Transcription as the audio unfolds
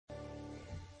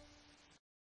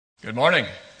Good morning.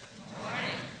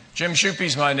 Jim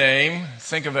Schuppe's my name.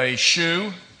 Think of a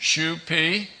shoe,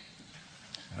 Schuppe.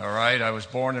 All right, I was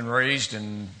born and raised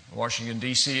in Washington,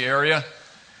 D.C. area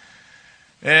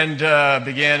and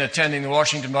began attending the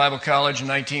Washington Bible College in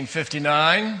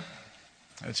 1959.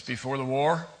 That's before the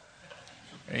war.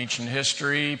 Ancient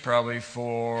history, probably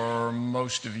for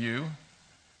most of you.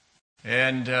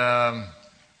 And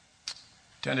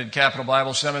attended Capital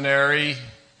Bible Seminary.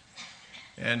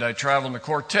 And I traveled in a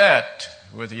quartet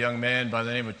with a young man by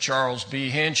the name of Charles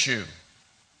B. Hanshew. In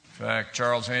fact,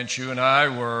 Charles Hanshew and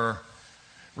I were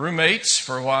roommates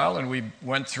for a while, and we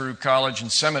went through college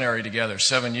and seminary together,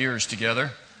 7 years together.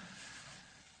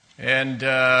 And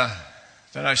then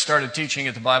I started teaching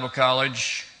at the Bible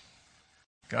College,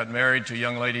 got married to a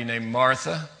young lady named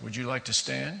Martha. Would you like to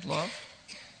stand, love?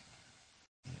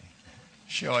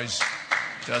 She always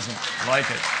doesn't like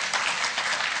it.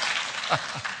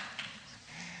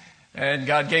 And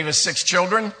God gave us 6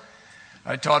 children.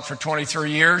 I taught for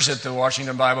 23 years at the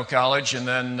Washington Bible College and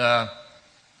then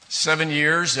 7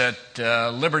 years at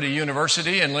Liberty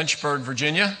University in Lynchburg,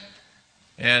 Virginia,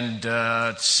 and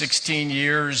 16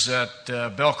 years at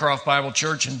Belcroft Bible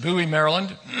Church in Bowie,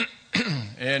 Maryland.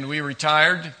 And we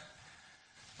retired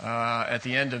at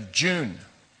the end of June.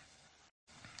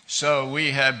 So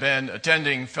we have been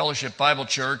attending Fellowship Bible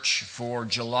Church for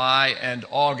July and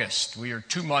August. We are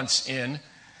 2 months in.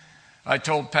 I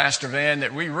told Pastor Van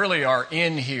that we really are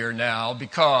in here now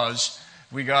because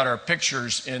we got our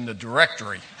pictures in the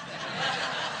directory.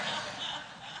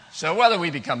 So whether we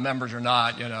become members or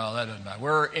not, that doesn't matter.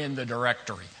 We're in the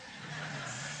directory.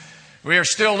 We are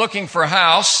still looking for a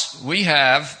house. We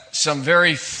have some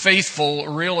very faithful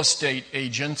real estate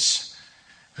agents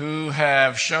who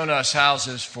have shown us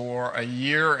houses for a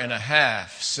year and a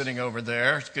half sitting over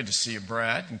there. It's good to see you,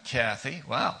 Brad and Kathy.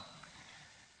 Wow.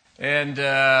 And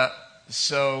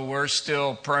so we're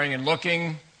still praying and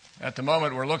looking. At the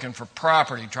moment, we're looking for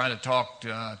property, trying to talk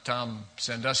Tom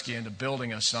Sandusky into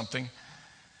building us something.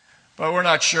 But we're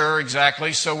not sure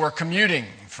exactly, so we're commuting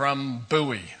from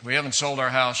Bowie. We haven't sold our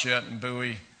house yet in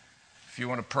Bowie. If you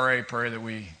want to pray that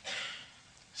we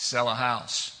sell a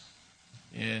house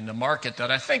in a market that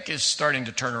I think is starting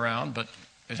to turn around, but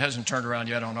it hasn't turned around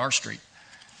yet on our street.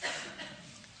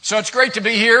 So it's great to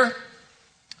be here.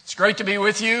 It's great to be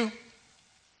with you.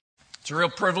 It's a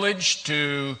real privilege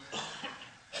to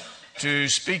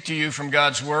speak to you from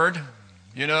God's Word.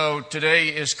 Today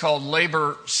is called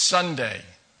Labor Sunday.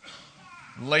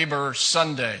 Labor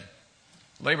Sunday.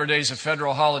 Labor Day is a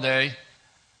federal holiday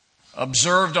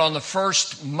observed on the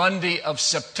first Monday of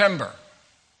September.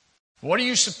 What do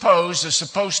you suppose is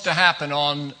supposed to happen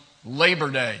on Labor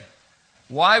Day?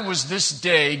 Why was this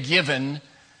day given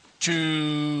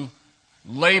to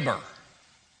labor?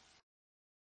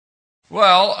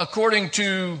 Well, according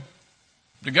to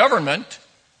the government,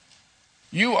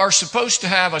 you are supposed to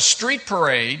have a street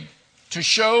parade to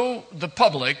show the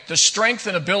public the strength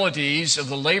and abilities of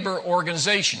the labor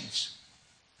organizations,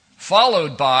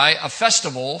 followed by a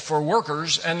festival for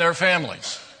workers and their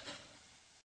families.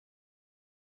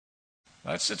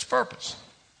 That's its purpose.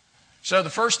 So the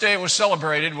first day it was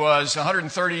celebrated was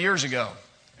 130 years ago,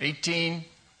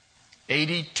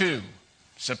 1882,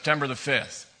 September the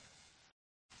 5th.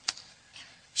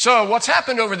 So what's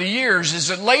happened over the years is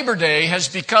that Labor Day has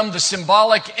become the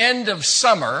symbolic end of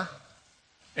summer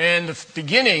and the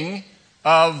beginning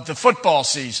of the football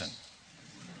season.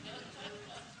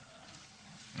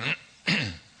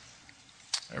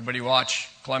 Everybody watch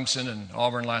Clemson and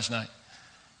Auburn last night?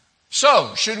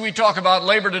 So, should we talk about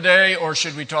labor today or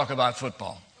should we talk about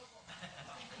football?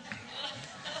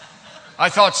 I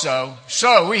thought so.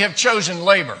 So, we have chosen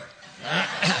labor.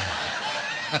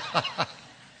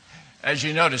 As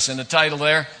you notice in the title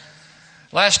there.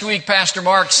 Last week, Pastor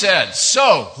Mark said,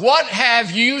 so, what have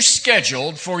you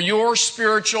scheduled for your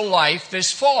spiritual life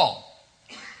this fall?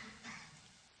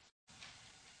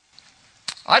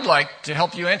 I'd like to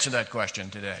help you answer that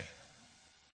question today.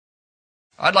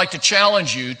 I'd like to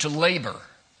challenge you to labor,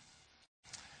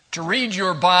 to read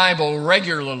your Bible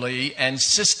regularly and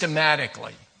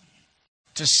systematically,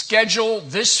 to schedule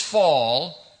this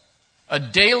fall a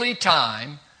daily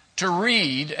time to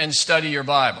read and study your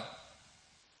Bible,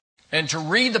 and to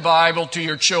read the Bible to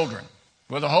your children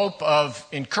with the hope of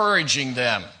encouraging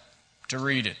them to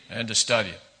read it and to study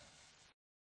it.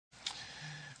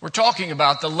 We're talking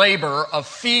about the labor of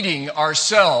feeding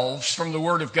ourselves from the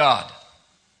Word of God.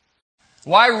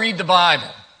 Why read the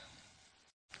Bible?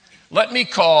 Let me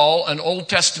call an Old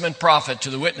Testament prophet to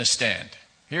the witness stand.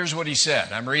 Here's what he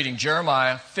said. I'm reading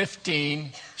Jeremiah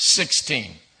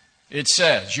 15:16. It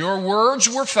says, your words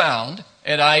were found,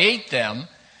 and I ate them,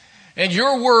 And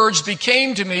your words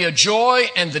became to me a joy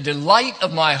and the delight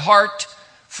of my heart,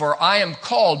 for I am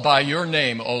called by your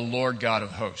name, O Lord God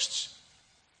of hosts.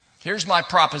 Here's my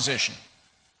proposition.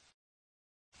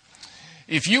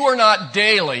 If you are not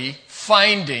daily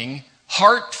finding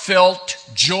heartfelt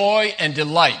joy and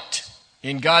delight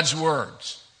in God's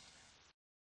words,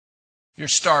 you're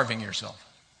starving yourself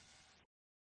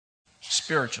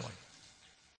spiritually.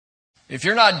 If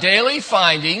you're not daily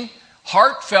finding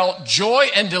heartfelt joy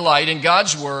and delight in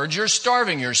God's words, you're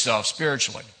starving yourself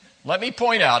spiritually. Let me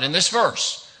point out in this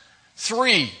verse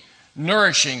 3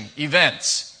 nourishing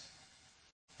events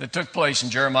that took place in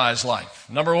Jeremiah's life.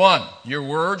 Number 1, your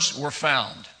words were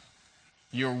found.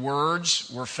 Your words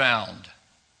were found.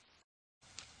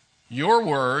 Your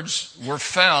words were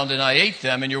found, and I ate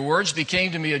them, and your words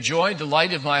became to me a joy and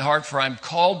delight of my heart, for I am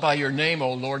called by your name,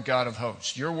 O Lord God of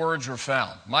hosts. Your words were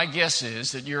found. My guess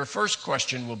is that your first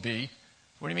question will be,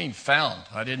 what do you mean found?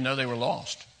 I didn't know they were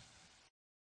lost.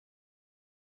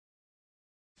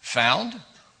 Found?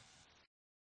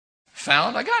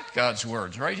 Found? I got God's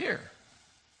words right here.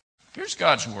 Here's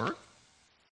God's word.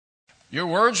 Your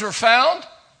words were found?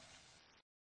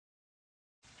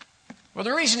 Well,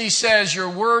 the reason he says your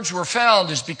words were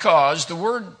found is because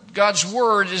God's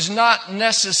word is not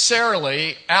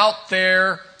necessarily out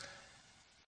there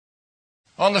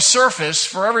on the surface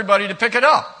for everybody to pick it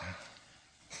up.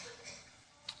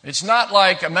 It's not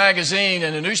like a magazine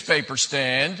and a newspaper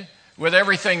stand with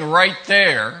everything right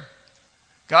there.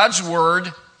 God's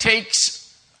word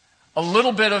takes a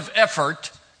little bit of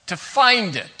effort to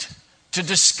find it, to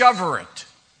discover it.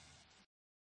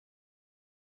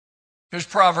 Here's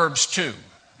Proverbs 2.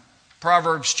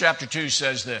 Proverbs chapter 2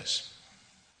 says this.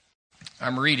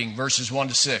 I'm reading verses 1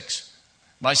 to 6.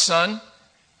 My son,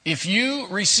 if you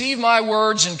receive my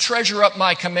words and treasure up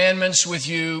my commandments with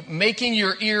you, making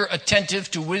your ear attentive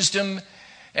to wisdom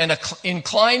and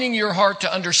inclining your heart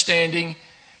to understanding,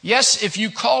 yes, if you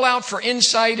call out for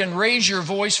insight and raise your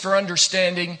voice for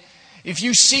understanding, if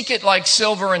you seek it like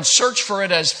silver and search for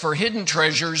it as for hidden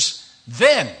treasures,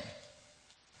 then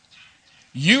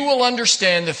you will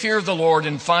understand the fear of the Lord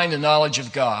and find the knowledge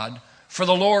of God. For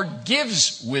the Lord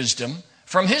gives wisdom.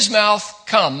 From his mouth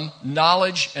come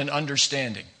knowledge and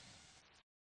understanding.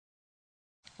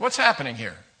 What's happening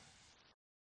here?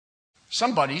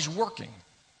 Somebody's working.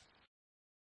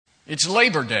 It's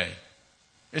Labor Day.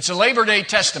 It's a Labor Day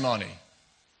testimony.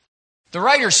 The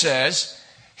writer says,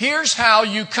 here's how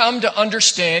you come to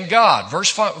understand God. Verse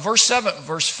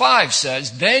 5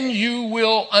 says, then you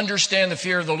will understand the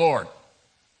fear of the Lord.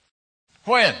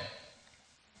 When?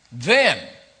 Then.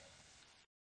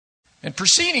 And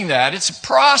preceding that, it's a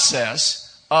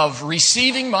process of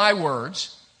receiving my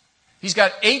words. He's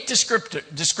got 8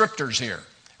 descriptors here.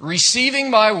 Receiving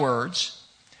my words,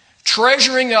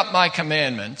 treasuring up my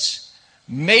commandments,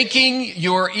 making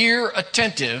your ear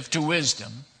attentive to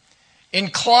wisdom,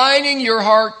 inclining your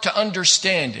heart to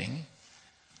understanding,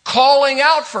 calling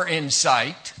out for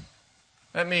insight.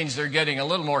 That means they're getting a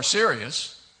little more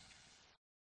serious.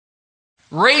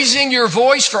 Raising your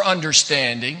voice for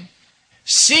understanding,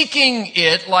 seeking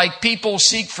it like people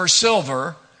seek for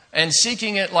silver, and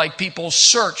seeking it like people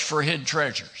search for hid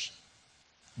treasures.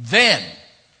 Then.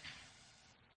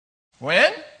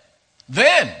 When?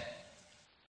 Then.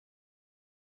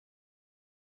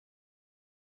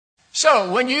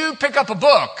 So, when you pick up a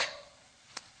book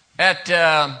at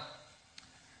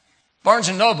Barnes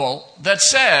 & Noble that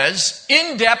says,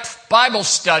 in-depth Bible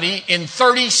study in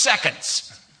 30 seconds,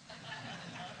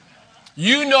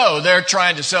 you know they're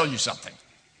trying to sell you something.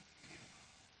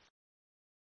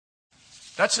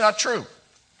 That's not true.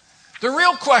 The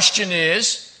real question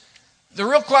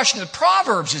that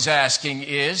Proverbs is asking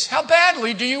is, how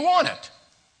badly do you want it?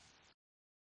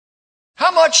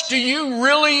 How much do you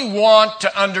really want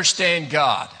to understand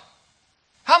God?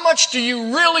 How much do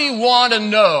you really want to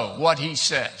know what he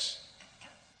says?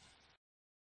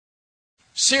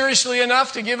 Seriously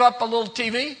enough to give up a little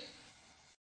TV?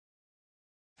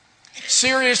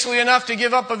 Seriously enough to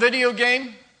give up a video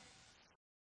game?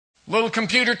 Little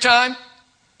computer time?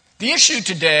 The issue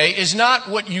today is not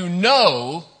what you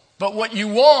know, but what you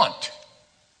want.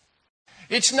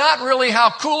 It's not really how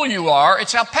cool you are,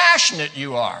 it's how passionate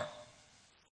you are.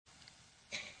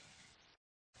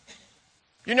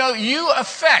 You know, you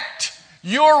affect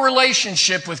your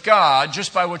relationship with God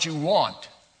just by what you want.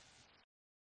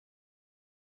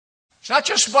 It's not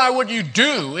just by what you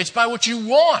do, it's by what you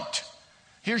want.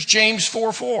 Here's James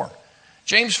 4:4.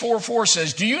 James 4:4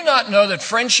 says, do you not know that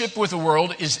friendship with the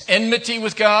world is enmity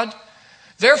with God?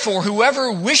 Therefore,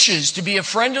 whoever wishes to be a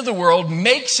friend of the world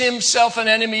makes himself an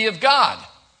enemy of God.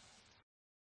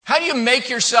 How do you make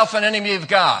yourself an enemy of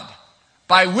God?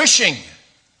 by wishing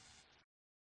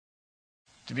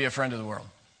to be a friend of the world.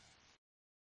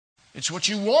 It's what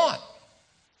you want.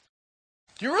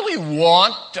 Do you really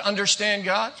want to understand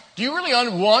God? Do you really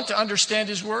want to understand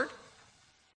His Word?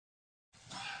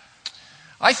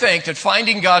 I think that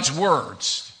finding God's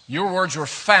words, your words were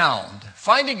found.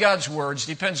 Finding God's words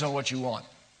depends on what you want.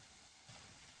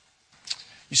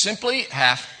 You simply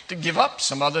have to give up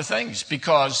some other things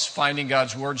because finding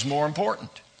God's words is more important.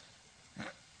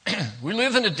 We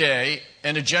live in a day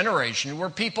and a generation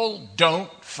where people don't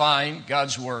find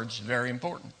God's words very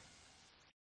important.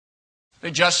 They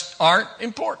just aren't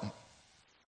important.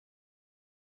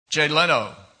 Jay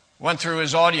Leno went through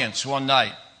his audience one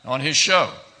night on his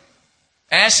show,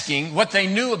 asking what they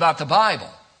knew about the Bible.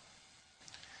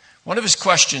 One of his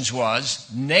questions was,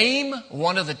 name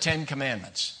one of the 10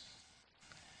 Commandments.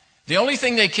 The only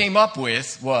thing they came up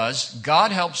with was,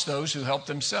 God helps those who help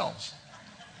themselves.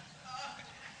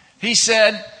 He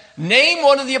said, name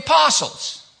one of the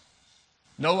apostles.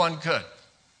 No one could.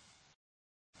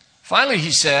 Finally, he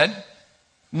said,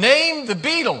 name the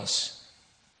Beatles.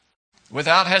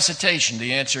 Without hesitation,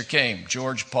 the answer came,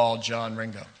 George, Paul, John,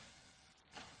 Ringo.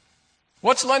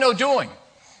 What's Leno doing?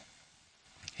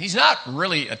 He's not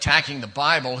really attacking the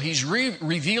Bible. He's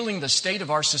revealing the state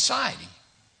of our society.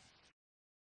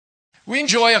 We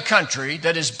enjoy a country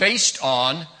that is based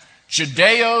on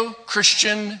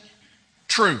Judeo-Christian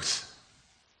truth,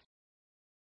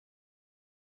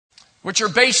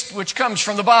 which comes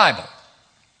from the Bible.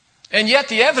 And yet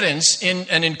the evidence in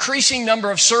an increasing number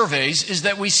of surveys is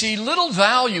that we see little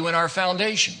value in our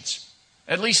foundations,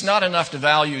 at least not enough to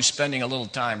value spending a little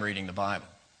time reading the Bible.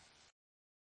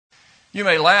 You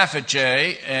may laugh at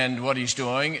Jay and what he's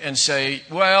doing and say,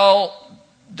 well,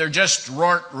 there just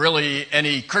weren't really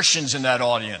any Christians in that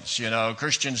audience. You know,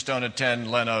 Christians don't attend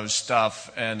Leno's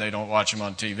stuff and they don't watch him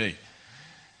on TV.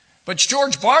 But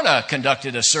George Barna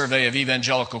conducted a survey of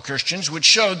evangelical Christians which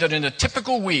showed that in a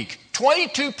typical week,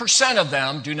 22% of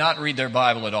them do not read their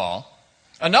Bible at all.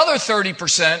 Another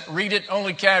 30% read it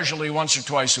only casually once or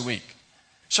twice a week.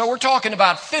 So we're talking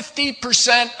about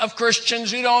 50% of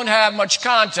Christians who don't have much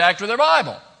contact with their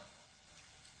Bible.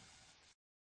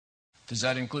 Does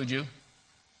that include you?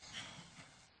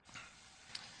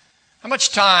 How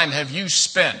much time have you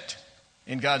spent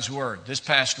in God's Word this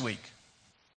past week?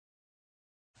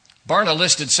 Barna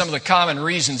listed some of the common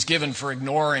reasons given for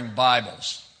ignoring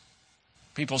Bibles.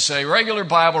 People say regular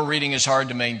Bible reading is hard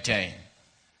to maintain.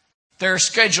 Their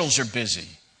schedules are busy.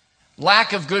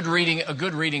 Lack of a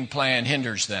good reading plan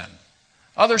hinders them.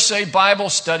 Others say Bible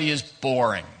study is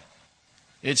boring.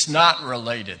 It's not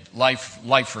related,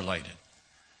 life related.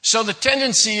 So the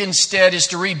tendency instead is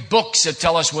to read books that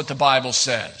tell us what the Bible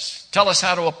says, tell us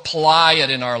how to apply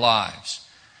it in our lives.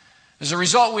 As a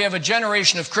result, we have a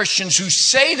generation of Christians who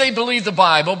say they believe the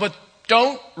Bible, but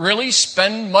don't really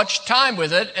spend much time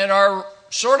with it and are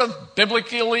sort of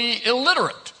biblically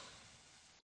illiterate.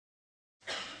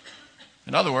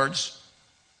 In other words,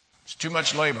 it's too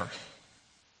much labor.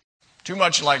 Too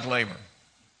much like labor.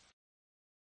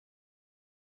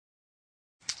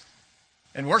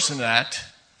 And worse than that,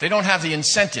 they don't have the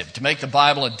incentive to make the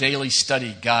Bible a daily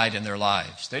study guide in their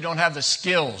lives. They don't have the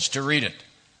skills to read it,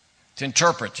 to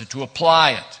interpret it, to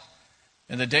apply it.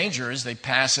 And the danger is they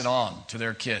pass it on to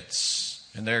their kids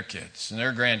and their kids and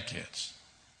their grandkids.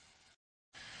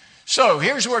 So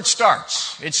here's where it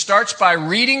starts. It starts by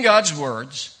reading God's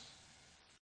words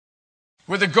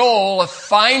with the goal of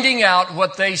finding out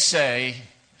what they say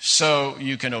so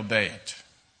you can obey it.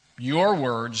 Your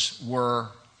words were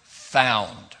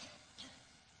found.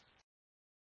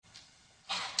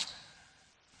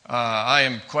 I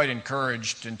am quite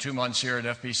encouraged in 2 months here at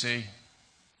FBC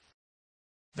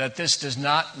that this does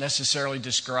not necessarily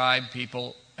describe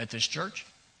people at this church.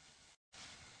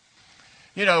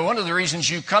 You know, one of the reasons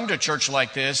you come to a church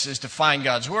like this is to find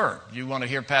God's Word. You want to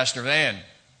hear Pastor Van,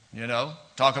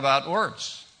 talk about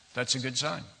words. That's a good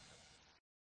sign.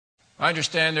 I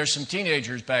understand there's some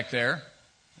teenagers back there.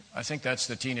 I think that's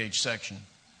the teenage section.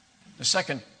 The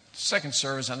second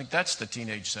service, I think that's the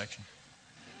teenage section.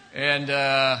 And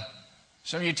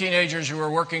some of you teenagers who are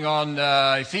working on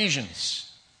Ephesians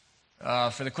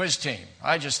for the quiz team,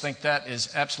 I just think that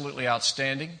is absolutely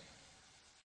outstanding.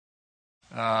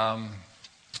 I'm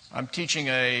teaching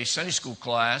a Sunday school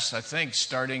class, I think,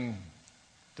 starting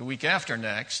the week after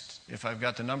next, if I've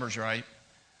got the numbers right,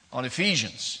 on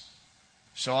Ephesians.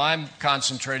 So I'm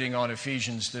concentrating on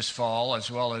Ephesians this fall,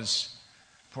 as well as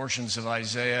portions of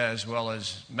Isaiah, as well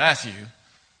as Matthew.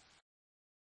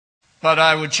 But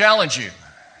I would challenge you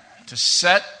to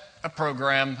set a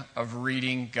program of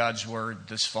reading God's Word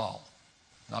this fall.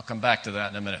 I'll come back to that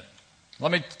in a minute.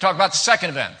 Let me talk about the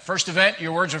second event. First event,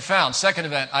 your words are found. Second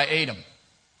event, I ate them.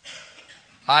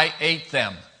 I ate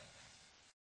them.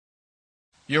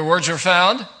 Your words are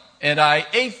found, and I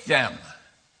ate them.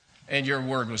 And your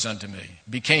word was unto me,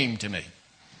 became to me.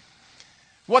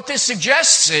 What this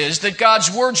suggests is that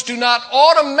God's words do not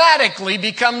automatically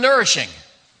become nourishing.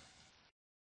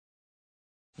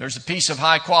 There's a piece of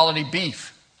high-quality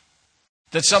beef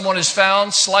that someone has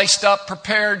found, sliced up,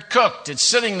 prepared, cooked. It's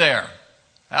sitting there.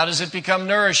 How does it become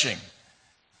nourishing?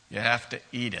 You have to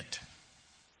eat it.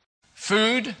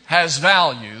 Food has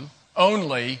value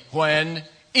only when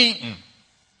eaten.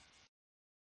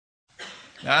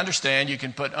 Now, I understand you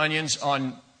can put onions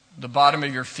on the bottom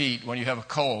of your feet when you have a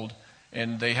cold,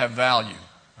 and they have value,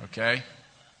 okay?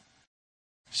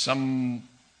 Some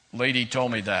lady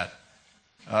told me that.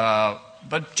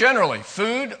 But generally,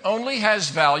 food only has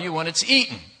value when it's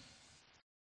eaten.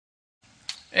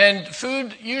 And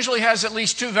food usually has at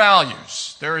least two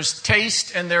values. There is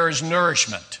taste and there is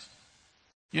nourishment.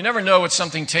 You never know what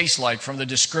something tastes like from the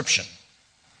description.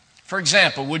 For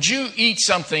example, would you eat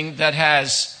something that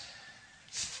has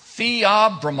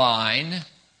theobromine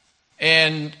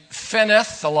and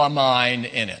phenethylamine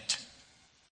in it?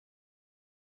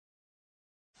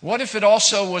 What if it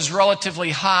also was relatively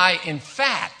high in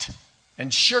fat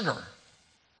and sugar?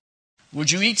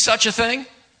 Would you eat such a thing?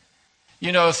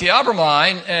 You know,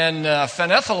 theobromine and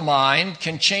phenethylamine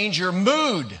can change your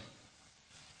mood.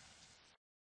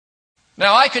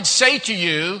 Now, I could say to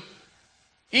you,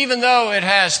 even though it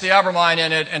has theobromine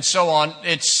in it and so on,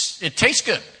 it tastes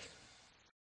good.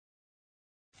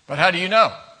 But how do you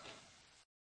know?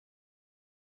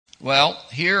 Well,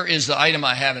 here is the item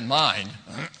I have in mind.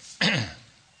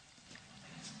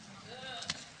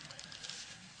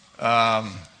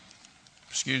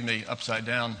 Excuse me, upside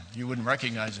down. You wouldn't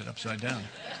recognize it upside down.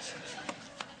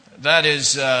 That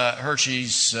is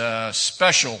Hershey's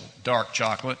special dark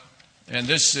chocolate. And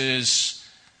this is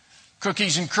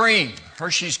cookies and cream,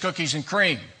 Hershey's cookies and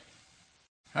cream.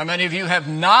 How many of you have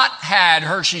not had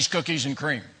Hershey's cookies and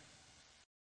cream?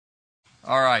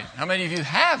 All right. How many of you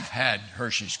have had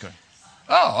Hershey's cookies?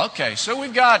 Oh, okay. So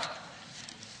we've got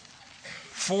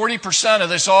 40% of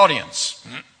this audience.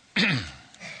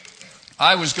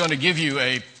 I was going to give you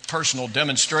a personal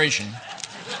demonstration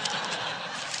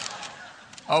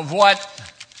of what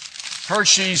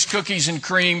Hershey's cookies and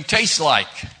cream tastes like.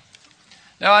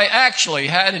 Now, I actually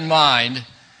had in mind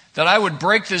that I would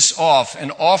break this off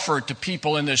and offer it to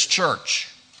people in this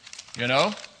church, you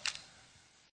know?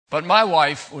 But my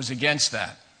wife was against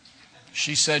that.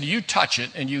 She said, you touch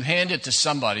it and you hand it to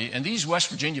somebody, and these West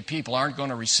Virginia people aren't going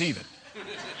to receive it.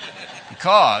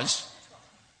 Because,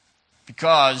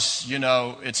 you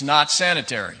know, it's not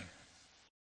sanitary.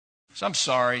 So I'm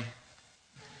sorry.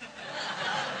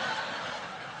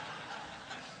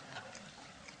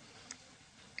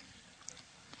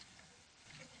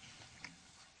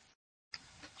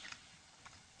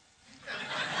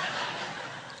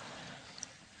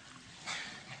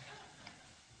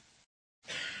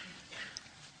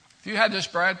 Have you had this,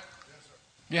 Brad? Yes, sir.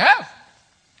 You have?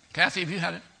 Kathy, have you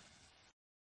had it?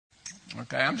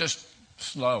 Okay, I'm just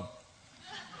slow.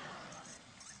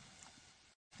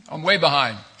 I'm way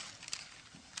behind.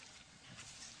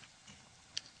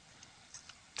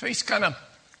 Tastes kind of...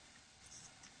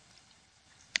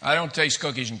 I don't taste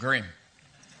cookies and cream.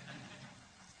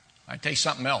 I taste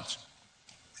something else.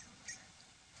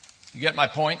 You get my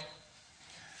point?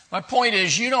 My point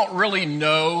is, you don't really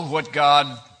know what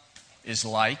God is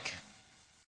like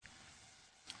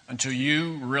until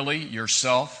you really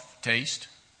yourself taste.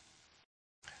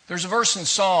 There's a verse in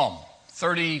Psalm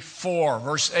 34,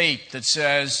 verse 8 that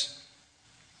says,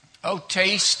 "Oh,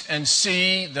 taste and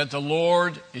see that the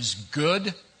Lord is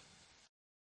good."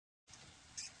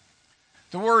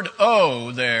 The word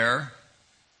 "oh" there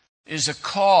is a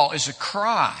call, is a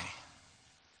cry.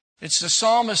 It's the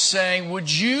psalmist saying,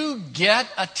 would you get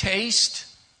a taste?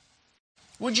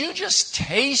 Would you just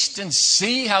taste and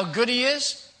see how good he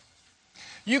is?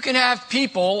 You can have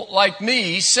people like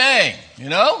me saying, you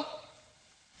know,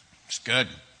 it's good.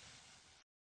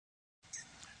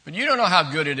 But you don't know how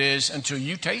good it is until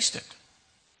you taste it.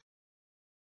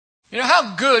 You know,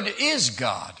 how good is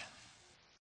God?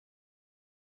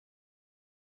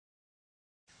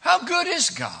 How good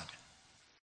is God?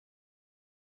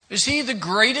 Is he the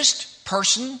greatest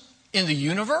person in the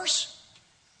universe?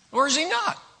 Or is he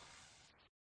not?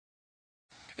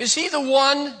 Is he the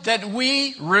one that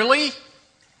we really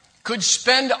could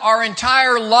spend our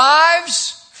entire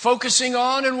lives focusing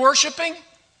on and worshiping?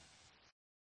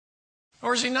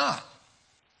 Or is he not?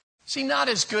 Is he not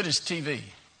as good as TV?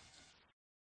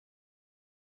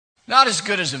 Not as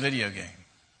good as a video game?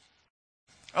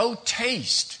 Oh,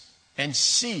 taste and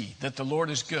see that the Lord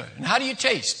is good. And how do you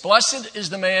taste? Blessed is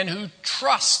the man who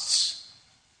trusts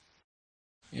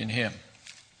in him.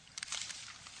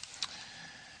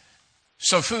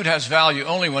 So food has value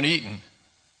only when eaten.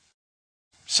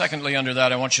 Secondly, under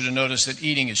that, I want you to notice that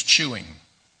eating is chewing.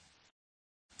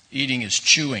 Eating is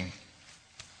chewing.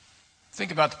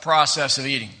 Think about the process of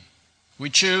eating. We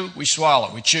chew, we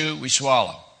swallow. We chew, we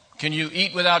swallow. Can you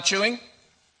eat without chewing?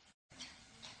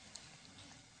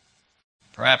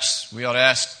 Perhaps we ought to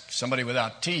ask somebody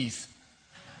without teeth.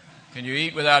 Can you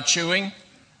eat without chewing?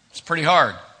 It's pretty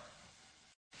hard.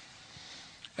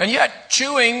 And yet,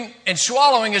 chewing and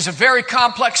swallowing is a very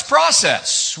complex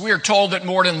process. We are told that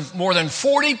more than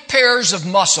 40 pairs of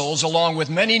muscles, along with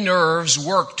many nerves,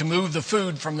 work to move the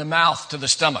food from the mouth to the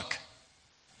stomach.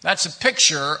 That's a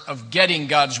picture of getting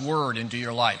God's Word into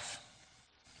your life.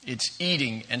 It's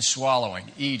eating and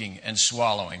swallowing,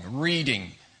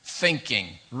 reading,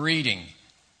 thinking, reading,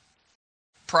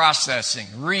 processing,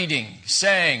 reading,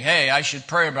 saying, hey, I should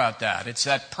pray about that. It's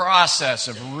that process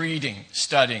of reading,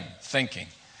 studying, thinking.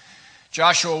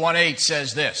 Joshua 1:8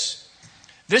 says this,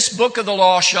 "This book of the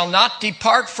law shall not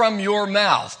depart from your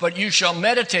mouth, but you shall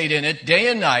meditate in it day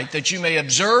and night, that you may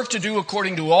observe to do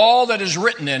according to all that is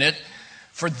written in it,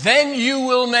 for then you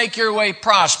will make your way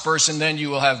prosperous, and then you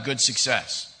will have good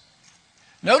success."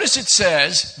 Notice it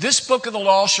says, "This book of the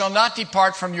law shall not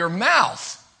depart from your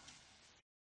mouth."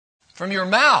 From your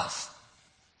mouth.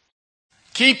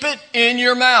 Keep it in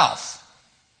your mouth.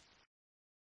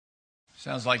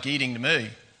 Sounds like eating to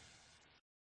me.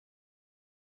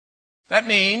 That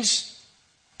means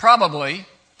probably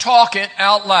talk it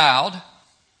out loud,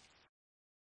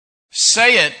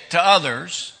 say it to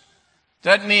others.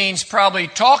 That means probably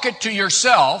talk it to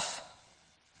yourself,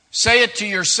 say it to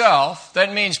yourself.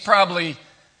 That means probably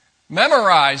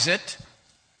memorize it,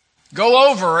 go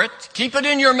over it, keep it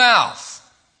in your mouth.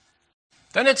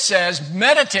 Then it says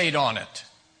meditate on it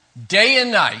day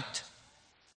and night.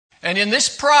 And in this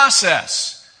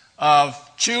process of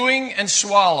chewing and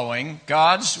swallowing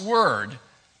God's Word,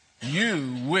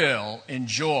 you will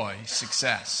enjoy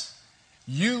success.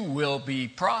 You will be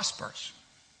prosperous.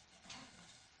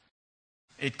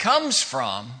 It comes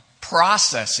from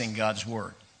processing God's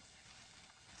Word.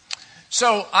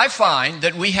 So I find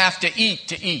that we have to eat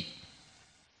to eat.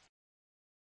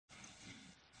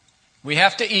 We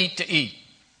have to eat to eat.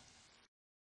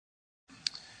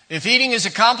 If eating is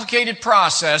a complicated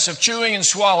process of chewing and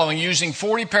swallowing using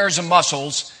 40 pairs of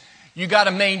muscles, you got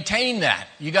to maintain that.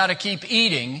 You got to keep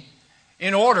eating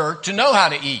in order to know how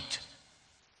to eat.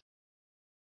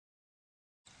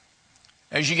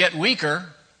 As you get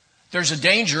weaker, there's a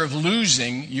danger of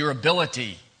losing your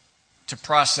ability to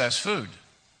process food.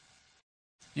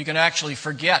 You can actually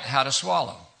forget how to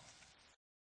swallow.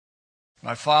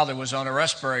 My father was on a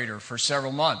respirator for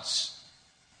several months.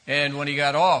 And when he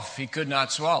got off, he could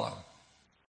not swallow.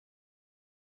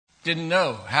 Didn't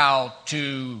know how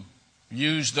to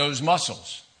use those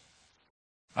muscles.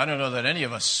 I don't know that any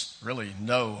of us really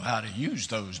know how to use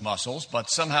those muscles,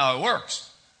 but somehow it works.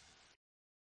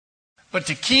 But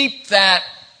to keep that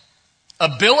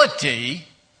ability,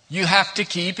 you have to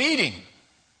keep eating.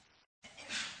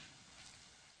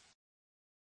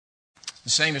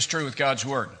 The same is true with God's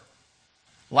Word.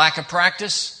 Lack of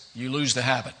practice, you lose the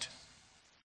habit.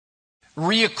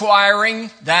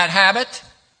 Reacquiring that habit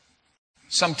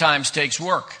sometimes takes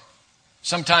work.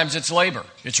 Sometimes it's labor.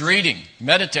 It's reading,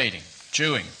 meditating,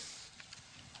 chewing.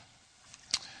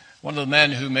 One of the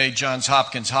men who made Johns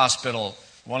Hopkins Hospital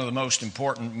one of the most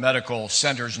important medical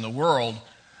centers in the world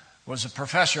was a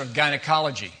professor of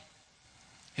gynecology.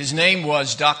 His name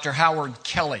was Dr. Howard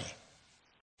Kelly.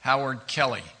 Howard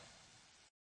Kelly.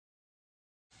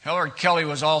 Howard Kelly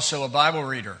was also a Bible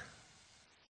reader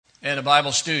and a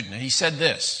Bible student. And he said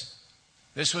this.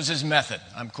 This was his method.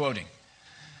 I'm quoting.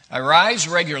 "I rise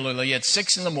regularly at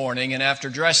 6 in the morning and after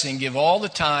dressing give all the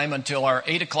time until our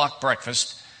 8 o'clock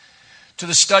breakfast to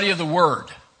the study of the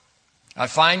Word. I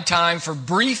find time for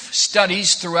brief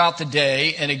studies throughout the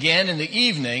day, and again in the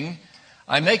evening,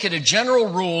 I make it a general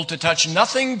rule to touch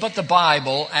nothing but the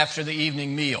Bible after the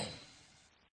evening meal."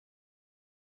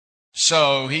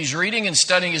 So he's reading and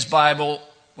studying his Bible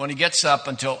when he gets up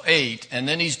until 8, and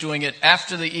then he's doing it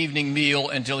after the evening meal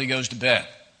until he goes to bed.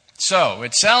 So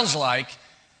it sounds like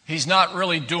he's not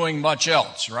really doing much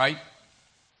else, right?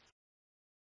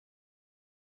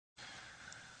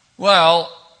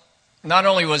 Well, not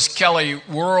only was Kelly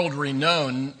world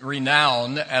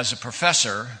renowned as a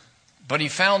professor, but he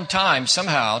found time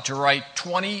somehow to write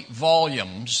 20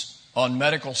 volumes on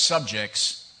medical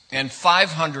subjects and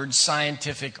 500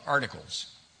 scientific articles.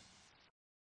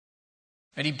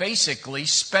 And he basically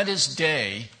spent his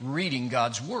day reading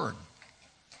God's Word,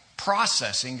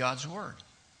 processing God's Word.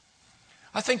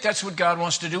 I think that's what God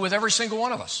wants to do with every single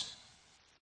one of us.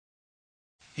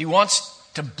 He wants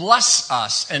to bless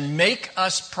us and make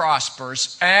us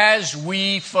prosperous as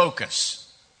we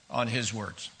focus on His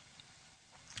words.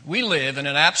 We live in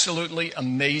an absolutely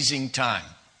amazing time.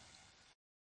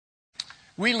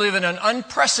 We live in an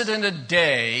unprecedented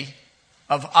day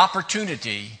of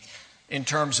opportunity in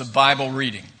terms of Bible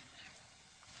reading.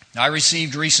 I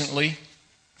received recently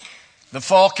the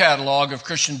fall catalog of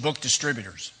Christian book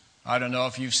distributors. I don't know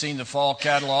if you've seen the fall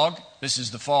catalog. This is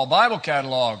the fall Bible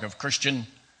catalog of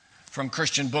from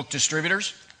Christian book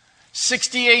distributors.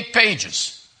 68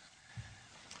 pages,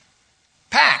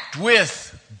 packed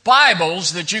with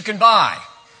Bibles that you can buy.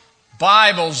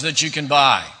 Bibles that you can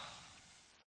buy.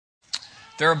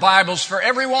 There are Bibles for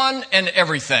everyone and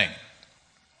everything.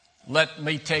 Let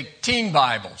me take teen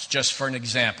Bibles just for an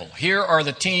example. Here are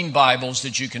the teen Bibles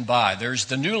that you can buy. There's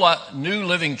the New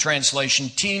Living Translation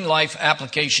Teen Life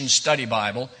Application Study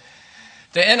Bible,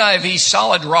 the NIV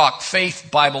Solid Rock Faith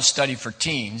Bible Study for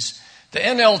Teens, the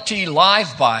NLT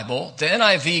Live Bible, the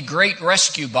NIV Great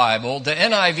Rescue Bible, the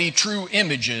NIV True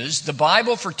Images, the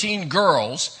Bible for Teen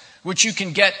Girls, which you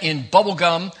can get in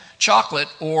bubblegum, chocolate,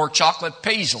 or chocolate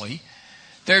paisley.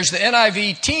 There's the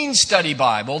NIV Teen Study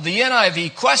Bible, the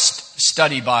NIV Quest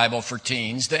Study Bible for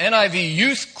teens, the NIV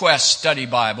Youth Quest Study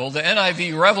Bible, the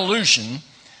NIV Revolution,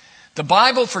 the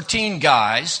Bible for teen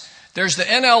guys. There's the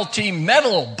NLT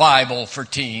Metal Bible for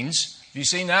teens. Have you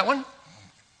seen that one?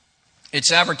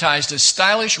 It's advertised as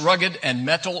stylish, rugged, and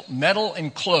metal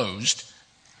enclosed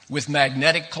with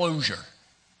magnetic closure.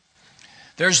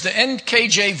 There's the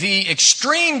NKJV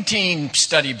Extreme Teen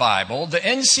Study Bible, the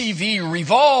NCV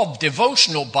Revolve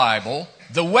Devotional Bible,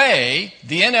 The Way,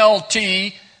 the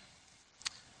NLT,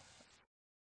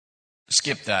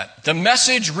 skip that, the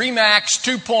Message Remax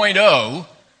 2.0,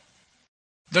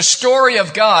 the Story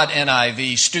of God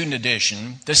NIV Student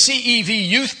Edition, the CEV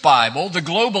Youth Bible, the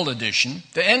Global Edition,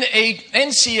 the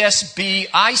NCSB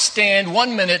I Stand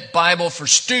 1 Minute Bible for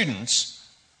Students,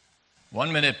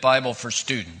 1 Minute Bible for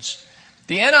Students,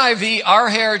 the NIV Our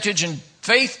Heritage and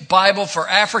Faith Bible for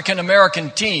African American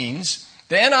Teens,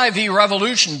 the NIV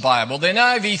Revolution Bible, the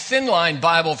NIV Thin Line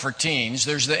Bible for Teens,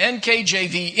 there's the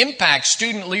NKJV Impact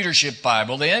Student Leadership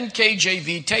Bible, the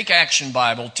NKJV Take Action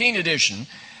Bible, Teen Edition,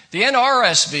 the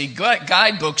NRSV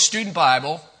Guidebook Student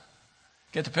Bible.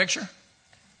 Get the picture?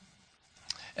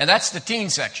 And that's the teen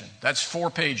section. That's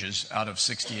 4 pages out of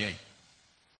 68.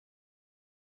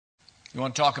 You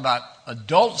want to talk about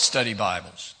adult study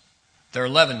Bibles? They're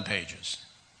 11 pages.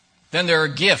 Then there are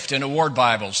gift and award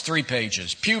Bibles, 3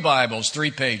 pages. Pew Bibles,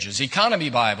 3 pages. Economy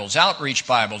Bibles, Outreach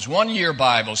Bibles, 1-year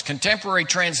Bibles, Contemporary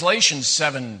Translations,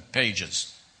 7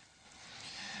 pages.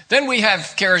 Then we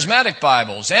have charismatic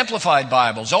Bibles, amplified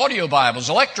Bibles, audio Bibles,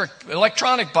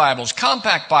 electronic Bibles,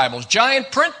 compact Bibles,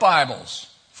 giant print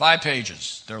Bibles, 5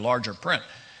 pages. They're larger print.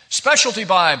 Specialty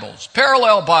Bibles,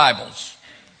 parallel Bibles.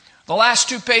 The last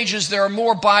 2 pages, there are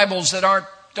more Bibles that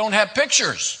don't have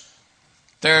pictures.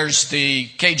 There's the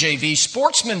KJV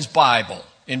Sportsman's Bible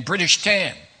in British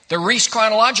tan, the Reese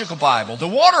Chronological Bible, the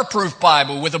Waterproof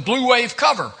Bible with a blue wave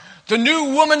cover, the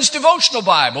New Woman's Devotional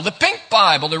Bible, the Pink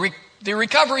Bible, the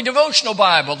Recovery Devotional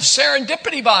Bible, the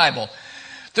Serendipity Bible,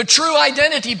 the True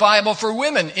Identity Bible for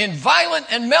women in violet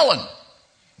and melon,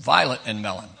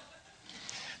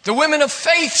 the Women of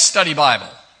Faith Study Bible.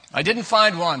 I didn't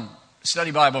find one study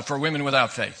Bible for women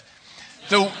without faith.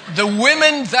 The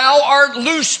Women Thou Art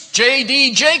Loose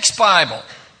J.D. Jakes Bible.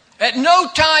 At no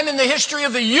time in the history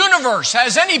of the universe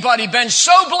has anybody been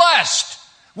so blessed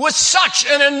with such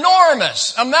an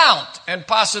enormous amount and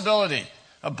possibility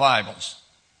of Bibles.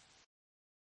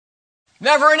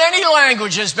 Never in any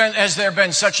language has there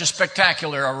been such a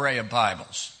spectacular array of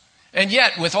Bibles. And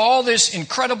yet, with all this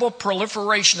incredible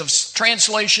proliferation of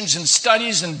translations and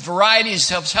studies and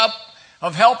varieties of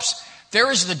helps, there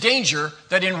is the danger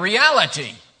that in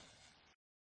reality,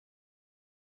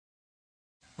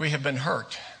 we have been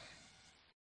hurt.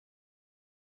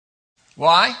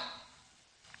 Why?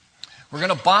 We're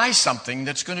going to buy something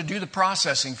that's going to do the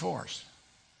processing for us.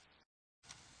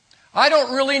 I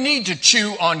don't really need to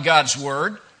chew on God's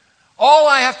Word. All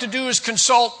I have to do is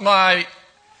consult my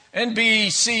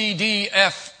NBCDFO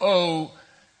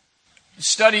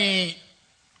study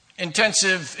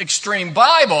intensive extreme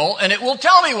Bible, and it will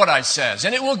tell me what it says,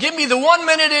 and it will give me the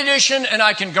 1-minute edition, and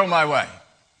I can go my way.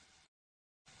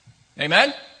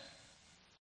 Amen?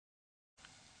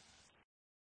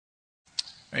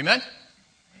 Amen?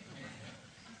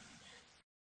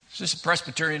 Is this a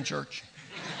Presbyterian church?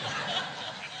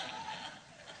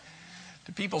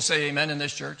 Do people say amen in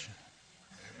this church?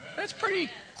 Amen. It's pretty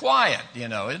quiet,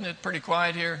 Isn't it pretty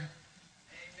quiet here? Amen.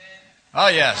 Oh,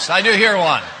 yes, I do hear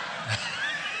one.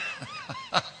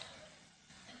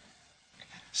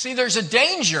 See, there's a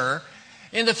danger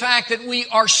in the fact that we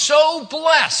are so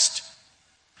blessed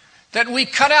that we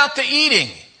cut out the eating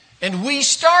and we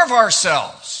starve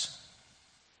ourselves.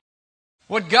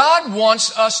 What God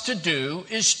wants us to do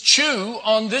is chew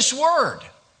on this word.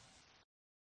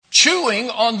 Chewing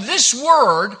on this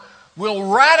word will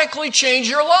radically change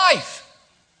your life.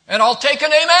 And I'll take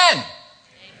an amen.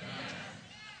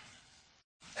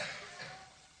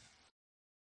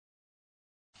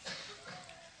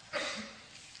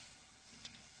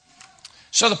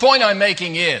 So the point I'm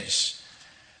making is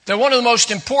that one of the most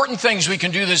important things we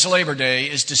can do this Labor Day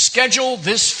is to schedule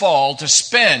this fall to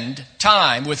spend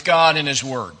time with God and His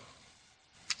Word.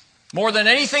 More than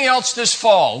anything else this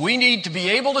fall, we need to be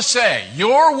able to say,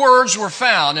 your words were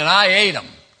found and I ate them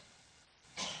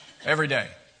every day.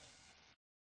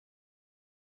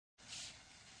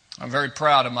 I'm very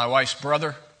proud of my wife's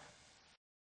brother.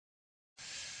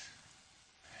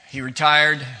 He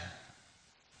retired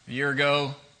a year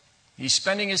ago. He's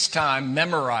spending his time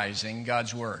memorizing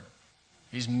God's Word.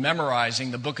 He's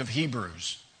memorizing the book of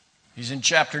Hebrews. He's in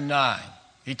chapter 9.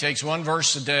 He takes one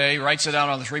verse a day, writes it out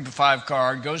on the 3x5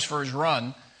 card, goes for his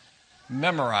run,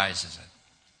 memorizes it.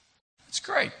 It's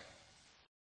great.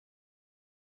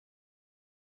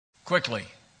 Quickly,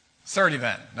 third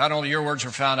event. Not only your words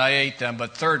were found, I ate them,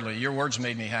 but thirdly, your words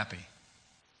made me happy.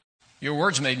 Your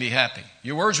words made me happy.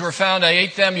 Your words were found, I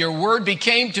ate them. Your word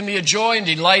became to me a joy and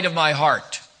delight of my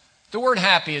heart. The word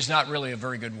happy is not really a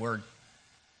very good word.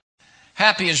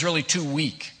 Happy is really too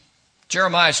weak.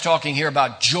 Jeremiah is talking here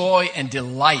about joy and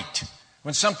delight.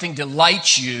 When something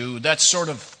delights you, that's sort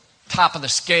of top of the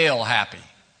scale happy.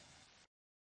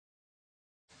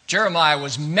 Jeremiah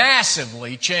was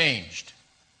massively changed.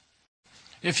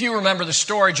 If you remember the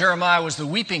story, Jeremiah was the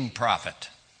weeping prophet.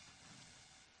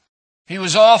 He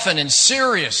was often in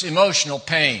serious emotional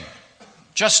pain.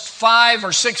 Just 5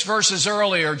 or 6 verses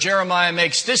earlier, Jeremiah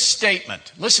makes this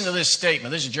statement. Listen to this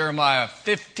statement. This is Jeremiah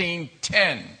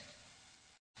 15:10.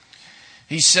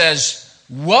 He says,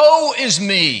 woe is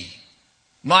me,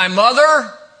 my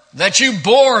mother, that you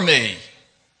bore me,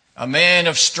 a man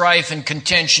of strife and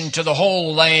contention to the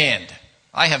whole land.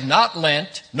 I have not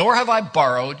lent, nor have I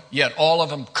borrowed, yet all of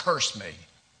them curse me.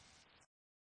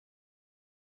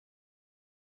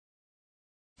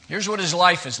 Here's what his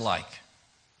life is like.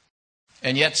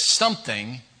 And yet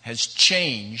something has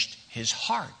changed his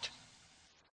heart.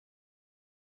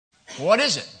 What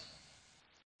is it?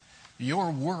 Your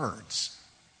words.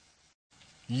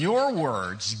 Your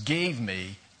words gave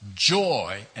me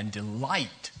joy and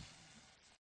delight.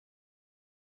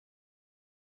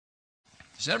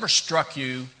 Has it ever struck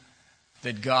you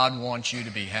that God wants you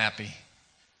to be happy?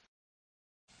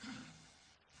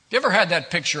 You ever had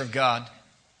that picture of God?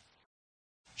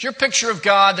 Is your picture of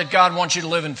God that God wants you to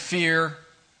live in fear,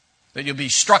 that you'll be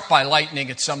struck by lightning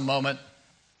at some moment,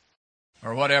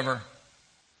 or whatever?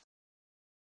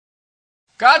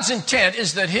 God's intent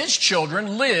is that His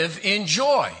children live in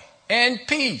joy and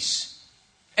peace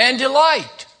and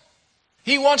delight.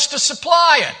 He wants to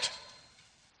supply it.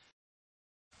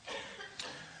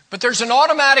 But there's an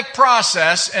automatic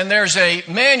process and there's a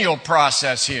manual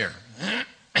process here.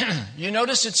 You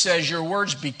notice it says your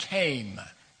words became.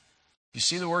 You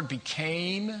see the word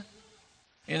became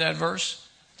in that verse?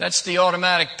 That's the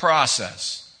automatic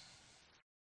process.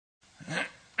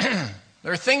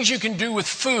 There are things you can do with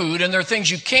food and there are things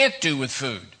you can't do with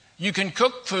food. You can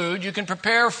cook food, you can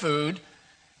prepare food,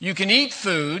 you can eat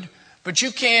food, but you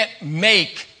can't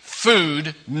make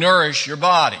food nourish your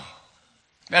body.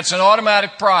 That's an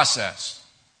automatic process.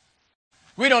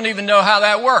 We don't even know how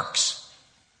that works.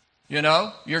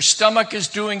 Your stomach is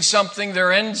doing something, there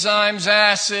are enzymes,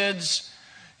 acids,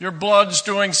 your blood's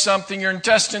doing something, your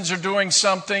intestines are doing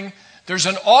something. There's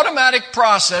an automatic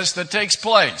process that takes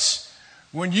place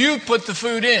when you put the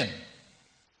food in.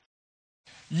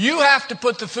 You have to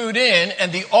put the food in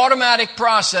and the automatic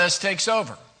process takes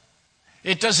over.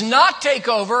 It does not take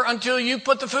over until you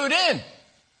put the food in.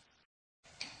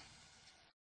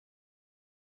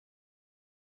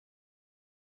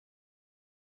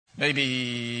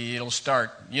 Maybe it'll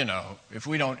start, if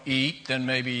we don't eat, then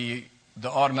maybe the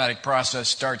automatic process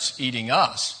starts eating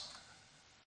us.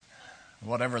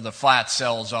 Whatever the fat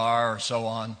cells are or so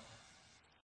on.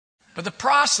 But the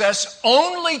process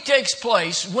only takes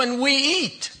place when we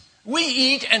eat. We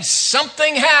eat and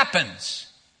something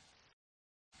happens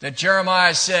that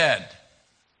Jeremiah said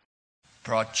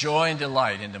brought joy and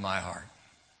delight into my heart.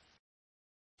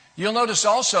 You'll notice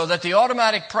also that the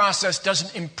automatic process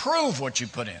doesn't improve what you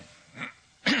put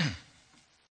in.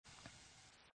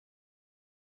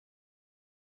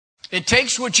 It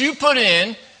takes what you put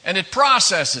in and it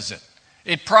processes it.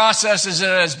 It processes it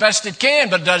as best it can,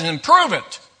 but it doesn't improve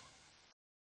it.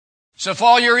 So if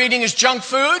all you're eating is junk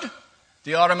food,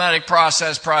 the automatic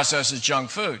process processes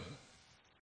junk food.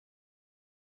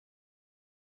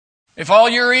 If all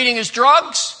you're eating is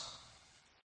drugs,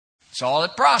 it's all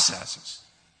it processes.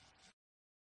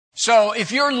 So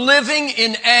if you're living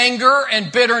in anger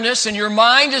and bitterness and your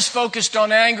mind is focused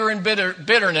on anger and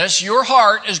bitterness, your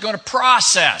heart is going to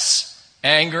process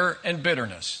anger and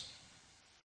bitterness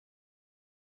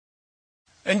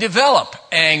and develop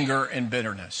anger and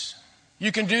bitterness.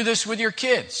 You can do this with your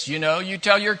kids. You know, you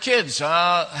tell your kids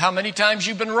how many times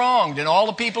you've been wronged and all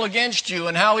the people against you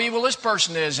and how evil this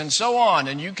person is and so on,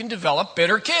 and you can develop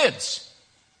bitter kids.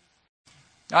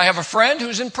 I have a friend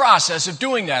who's in process of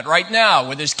doing that right now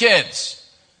with his kids,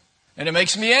 and it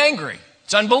makes me angry.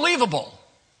 It's unbelievable.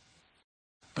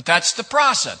 But that's the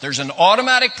process. There's an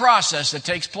automatic process that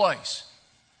takes place.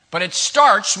 But it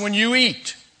starts when you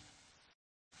eat.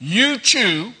 You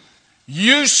chew,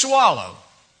 you swallow,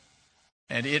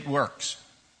 and it works.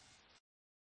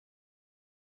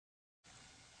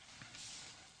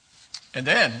 And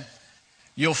then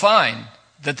you'll find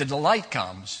that the delight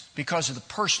comes because of the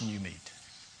person you meet.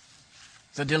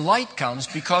 The delight comes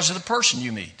because of the person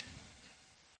you meet.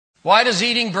 Why does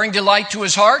eating bring delight to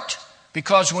his heart?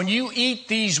 Because when you eat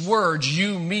these words,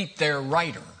 you meet their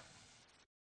writer.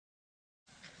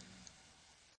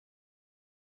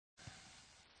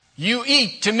 You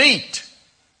eat to meet.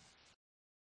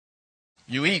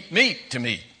 You eat meat to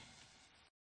meat.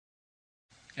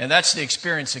 And that's the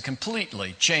experience that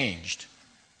completely changed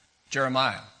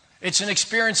Jeremiah. It's an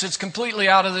experience that's completely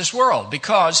out of this world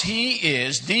because he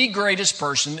is the greatest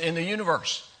person in the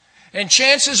universe. And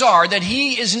chances are that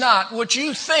he is not what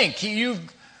you think,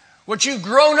 what you've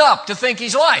grown up to think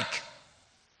he's like.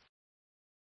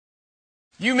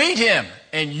 You meet him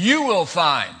and you will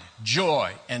find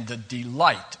joy and the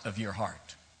delight of your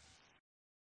heart.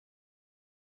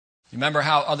 You remember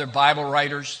how other Bible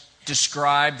writers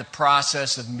describe the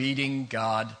process of meeting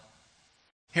God?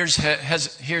 Here's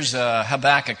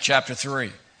Habakkuk chapter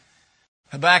 3.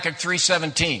 Habakkuk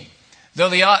 3:17. Though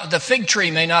the fig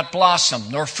tree may not blossom,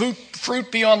 nor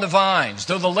fruit be on the vines,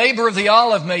 though the labor of the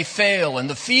olive may fail, and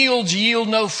the fields yield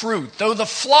no fruit, though the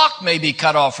flock may be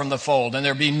cut off from the fold, and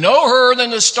there be no herd in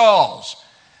the stalls.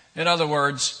 In other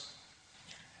words,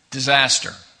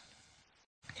 disaster.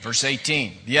 Verse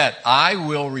 18. Yet I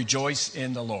will rejoice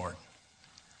in the Lord.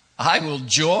 I will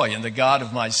joy in the God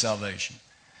of my salvation.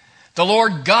 The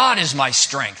Lord God is my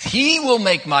strength. He will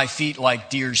make my feet like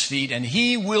deer's feet, and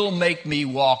he will make me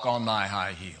walk on my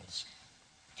high heels.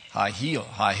 High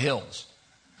hills.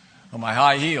 On my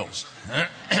high heels.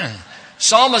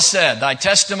 Psalmist said, thy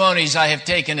testimonies I have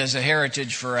taken as a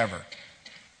heritage forever.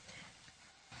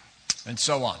 And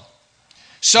so on.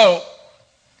 So,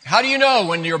 how do you know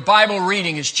when your Bible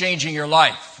reading is changing your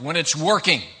life? When it's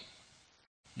working,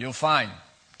 you'll find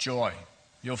joy.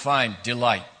 You'll find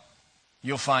delight.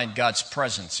 You'll find God's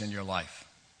presence in your life.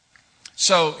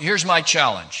 So here's my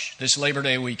challenge this Labor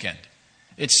Day weekend.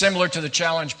 It's similar to the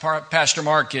challenge Pastor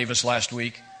Mark gave us last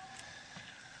week.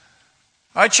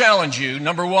 I challenge you,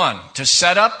 number one, to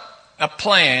set up a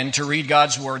plan to read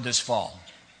God's Word this fall.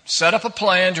 Set up a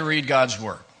plan to read God's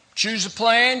Word. Choose a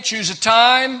plan, choose a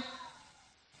time,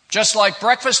 just like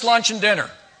breakfast, lunch, and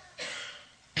dinner.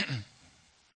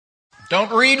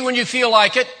 Don't read when you feel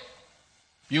like it.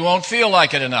 You won't feel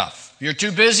like it enough. You're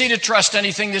too busy to trust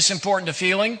anything this important to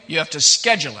feeling. You have to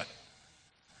schedule it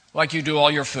like you do all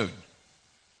your food.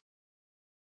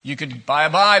 You could buy a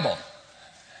Bible.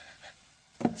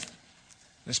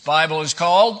 This Bible is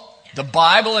called The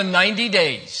Bible in 90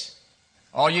 Days.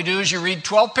 All you do is you read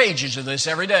 12 pages of this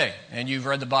every day, and you've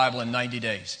read the Bible in 90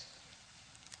 days.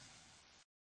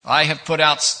 I have put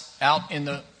out in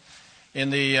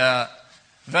the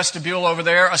vestibule over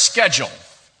there a schedule.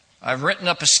 I've written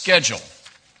up a schedule.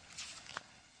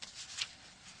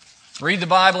 Read the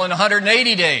Bible in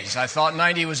 180 days. I thought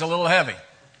 90 was a little heavy.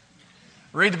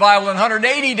 Read the Bible in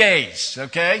 180 days,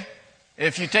 okay?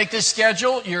 If you take this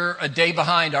schedule, you're a day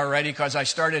behind already because I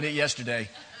started it yesterday.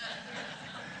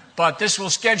 But this will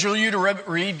schedule you to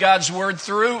read God's Word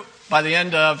through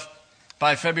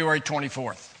by February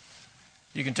 24th.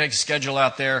 You can take a schedule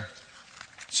out there,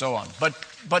 so on.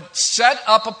 But set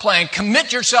up a plan.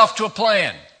 Commit yourself to a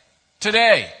plan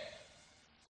today.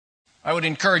 I would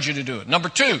encourage you to do it. Number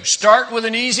two, start with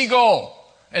an easy goal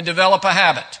and develop a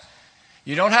habit.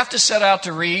 You don't have to set out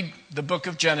to read the book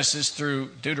of Genesis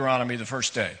through Deuteronomy the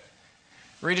first day.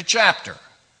 Read a chapter.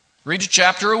 Read a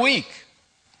chapter a week.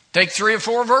 Take 3 or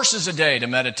 4 verses a day to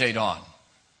meditate on.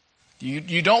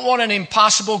 You don't want an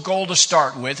impossible goal to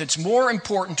start with. It's more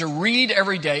important to read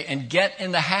every day and get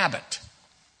in the habit.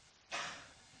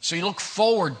 So you look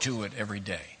forward to it every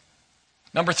day.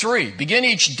 Number 3, begin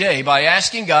each day by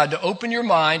asking God to open your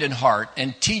mind and heart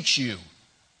and teach you.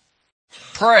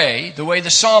 Pray the way the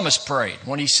psalmist prayed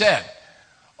when he said,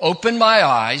 "Open my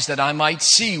eyes that I might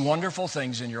see wonderful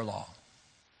things in your law."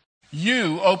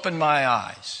 You open my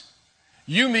eyes.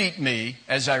 You meet me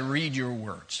as I read your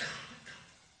words.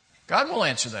 God will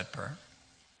answer that prayer.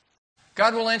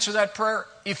 God will answer that prayer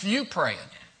if you pray it.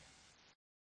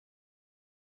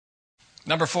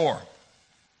 Number 4,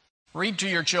 read to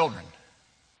your children.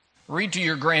 Read to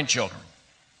your grandchildren.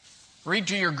 Read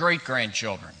to your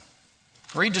great-grandchildren.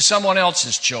 Read to someone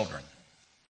else's children.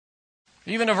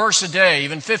 Even a verse a day,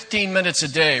 even 15 minutes a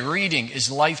day, reading is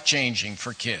life-changing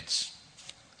for kids.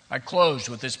 I closed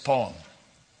with this poem.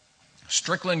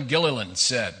 Strickland Gilliland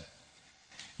said,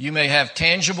 "You may have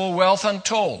tangible wealth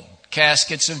untold,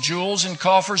 caskets of jewels and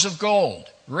coffers of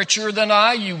gold. Richer than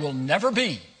I you will never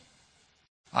be.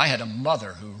 I had a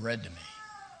mother who read to me."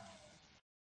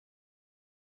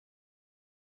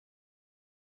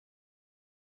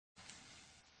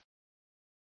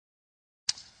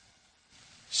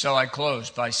 So I close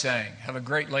by saying, have a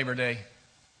great Labor Day.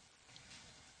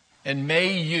 And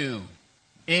may you,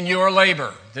 in your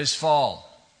labor this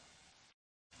fall,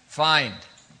 find,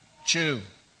 chew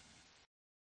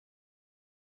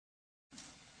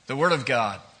the Word of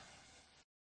God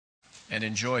and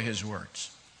enjoy His words.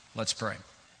 Let's pray.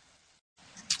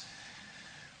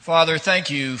 Father, thank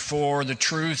you for the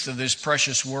truth of this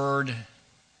precious Word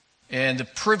and the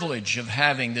privilege of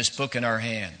having this book in our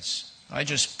hands. I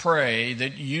just pray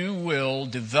that you will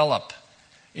develop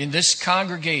in this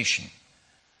congregation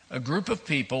a group of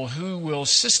people who will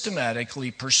systematically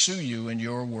pursue you in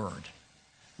your word.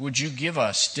 Would you give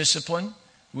us discipline?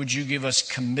 Would you give us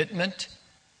commitment?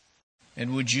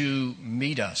 And would you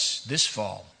meet us this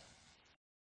fall?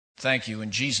 Thank you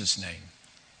in Jesus' name.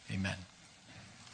 Amen.